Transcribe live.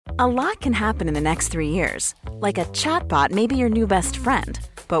A lot can happen in the next 3 years. Like a chatbot may be your new best friend.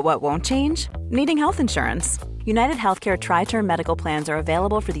 But what won't change? Needing health insurance. United Healthcare Tri-Term Medical Plans are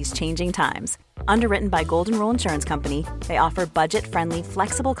available for these changing times. Underwritten by Golden Rule Insurance Company, they offer budget-friendly,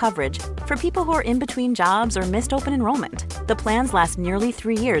 flexible coverage for people who are in between jobs or missed open enrollment. The plans last nearly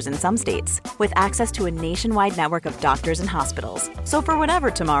 3 years in some states, with access to a nationwide network of doctors and hospitals. So for whatever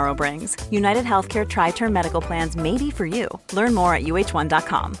tomorrow brings, United Healthcare Tri-Term Medical Plans may be for you. Learn more at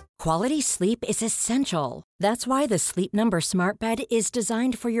uh1.com. Quality sleep is essential. That's why the Sleep Number Smart Bed is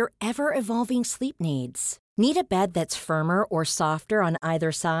designed for your ever-evolving sleep needs. Need a bed that's firmer or softer on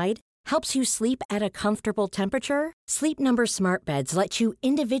either side? Helps you sleep at a comfortable temperature? Sleep Number Smart Beds let you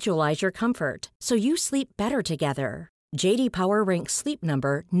individualize your comfort, so you sleep better together. J.D. Power ranks Sleep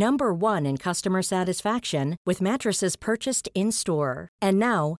Number number 1 in customer satisfaction with mattresses purchased in-store. And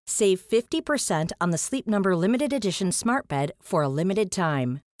now, save 50% on the Sleep Number Limited Edition Smart Bed for a limited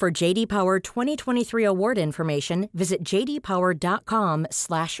time. For J.D. Power 2023 award information, visit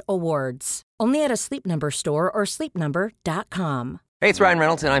jdpower.com/awards. Only at a Sleep Number store or sleepnumber.com. Hey, it's Ryan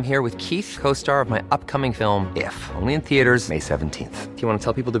Reynolds, and I'm here with Keith, co-star of my upcoming film, If, only in theaters May 17th. Do you want to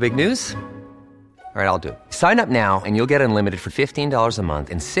tell people the big news? All right, I'll do it. Sign up now and you'll get unlimited for $15 a month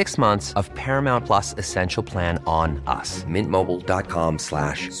and 6 months of Paramount Plus Essential Plan on us.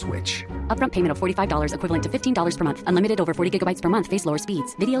 MintMobile.com/switch. Upfront payment of $45 equivalent to $15 per month. Unlimited over 40 gigabytes per month. Face lower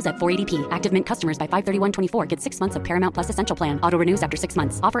speeds. Videos at 480p. Active Mint customers by 531.24 get 6 months of Paramount Plus Essential Plan. Auto renews after 6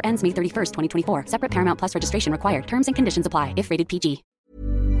 months. Offer ends May 31st, 2024. Separate Paramount Plus registration required. Terms and conditions apply if rated PG.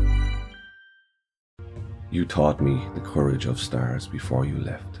 You taught me the courage of stars before you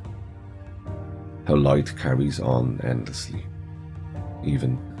left. How light carries on endlessly,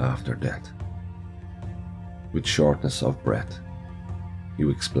 even after death. With shortness of breath,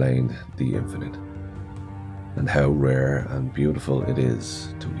 you explained the infinite, and how rare and beautiful it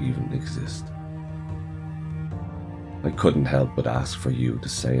is to even exist. I couldn't help but ask for you to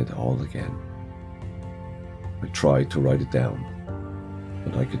say it all again. I tried to write it down,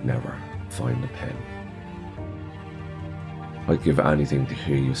 but I could never find a pen. I'd give anything to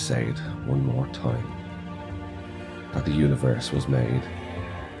hear you say it one more time. That the universe was made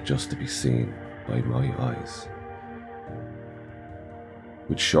just to be seen by my eyes.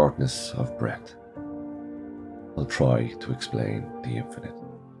 With shortness of breath, I'll try to explain the infinite,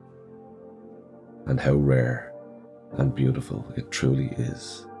 and how rare and beautiful it truly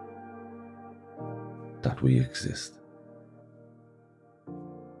is that we exist.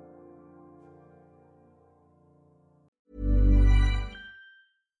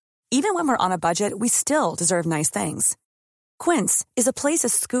 Even when we're on a budget, we still deserve nice things. Quince is a place to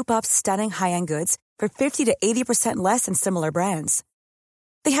scoop up stunning high-end goods for 50 to 80% less than similar brands.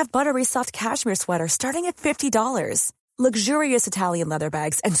 They have buttery soft cashmere sweaters starting at $50, luxurious Italian leather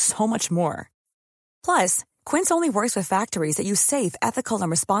bags, and so much more. Plus, Quince only works with factories that use safe, ethical, and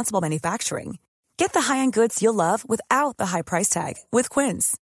responsible manufacturing. Get the high-end goods you'll love without the high price tag with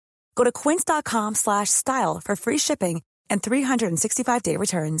Quince. Go to quince.com/style for free shipping and 365-day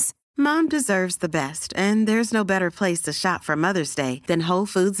returns. Mom deserves the best, and there's no better place to shop for Mother's Day than Whole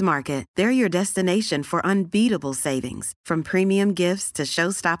Foods Market. They're your destination for unbeatable savings, from premium gifts to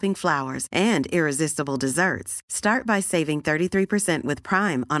show-stopping flowers and irresistible desserts. Start by saving 33% with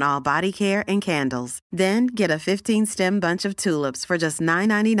Prime on all body care and candles. Then get a 15-stem bunch of tulips for just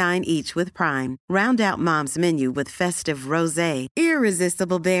 $9.99 each with Prime. Round out Mom's menu with festive rosé,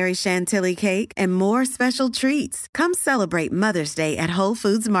 irresistible berry chantilly cake, and more special treats. Come celebrate Mother's Day at Whole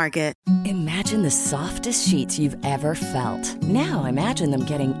Foods Market. Imagine the softest sheets you've ever felt. Now imagine them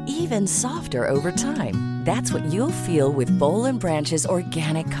getting even softer over time. That's what you'll feel with Boll & Branch's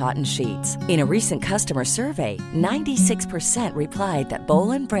organic cotton sheets. In a recent customer survey, 96% replied that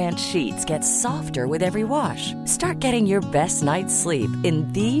Boll & Branch sheets get softer with every wash. Start getting your best night's sleep in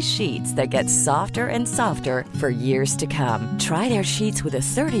these sheets that get softer and softer for years to come. Try their sheets with a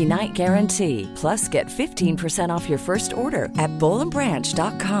 30-night guarantee. Plus, get 15% off your first order at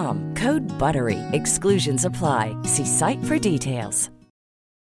bollandbranch.com. Code BUTTERY. Exclusions apply. See site for details.